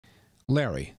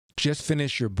Larry, just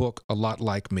finished your book, A Lot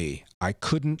Like Me. I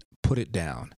couldn't put it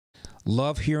down.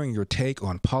 Love hearing your take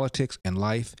on politics and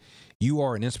life. You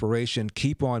are an inspiration.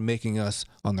 Keep on making us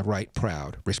on the right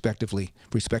proud. Respectfully,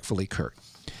 Kurt.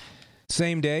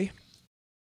 Same day.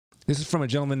 This is from a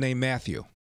gentleman named Matthew.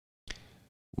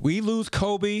 We lose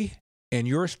Kobe, and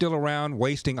you're still around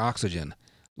wasting oxygen.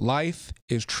 Life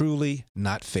is truly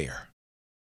not fair.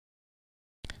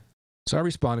 So I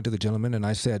responded to the gentleman and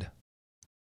I said,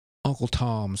 Uncle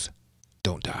Toms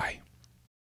don't die.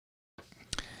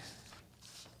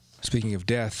 Speaking of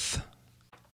death,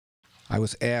 I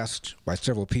was asked by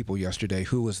several people yesterday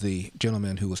who was the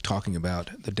gentleman who was talking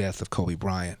about the death of Kobe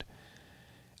Bryant.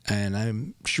 And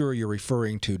I'm sure you're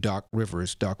referring to Doc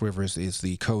Rivers. Doc Rivers is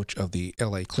the coach of the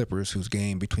LA Clippers, whose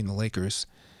game between the Lakers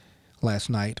last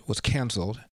night was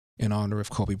canceled in honor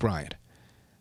of Kobe Bryant.